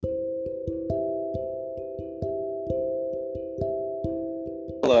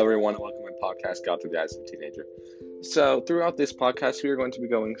Hello, everyone, and welcome to my podcast, God Through the Eyes of a Teenager. So, throughout this podcast, we are going to be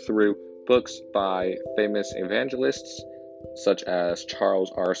going through books by famous evangelists, such as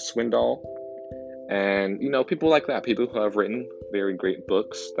Charles R. Swindoll, and, people like that, people who have written very great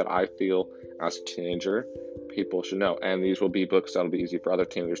books that I feel, as a teenager, people should know. And these will be books that will be easy for other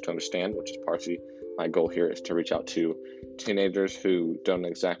teenagers to understand, which is partially my goal here, is to reach out to teenagers who don't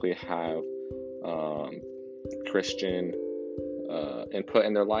exactly have Christian input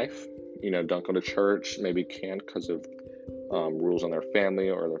in their life, don't go to church, maybe can't because of rules in their family,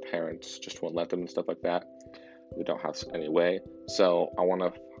 or their parents just won't let them and stuff like that. They don't have any way. So I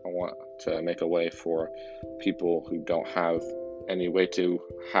want to make a way for people who don't have any way to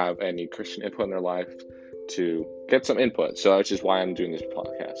have any Christian input in their life to get some input. So that's just why I'm doing this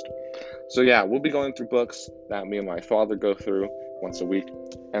podcast. So yeah, we'll be going through books that me and my father go through once a week,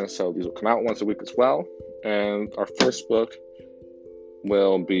 and so these will come out once a week as well. And our first book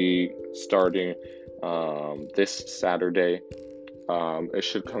will be starting this Saturday. It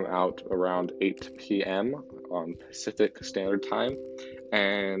should come out around 8 p.m. on Pacific Standard Time.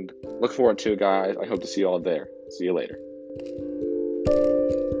 And look forward to it, guys. I hope to see you all there. See you later.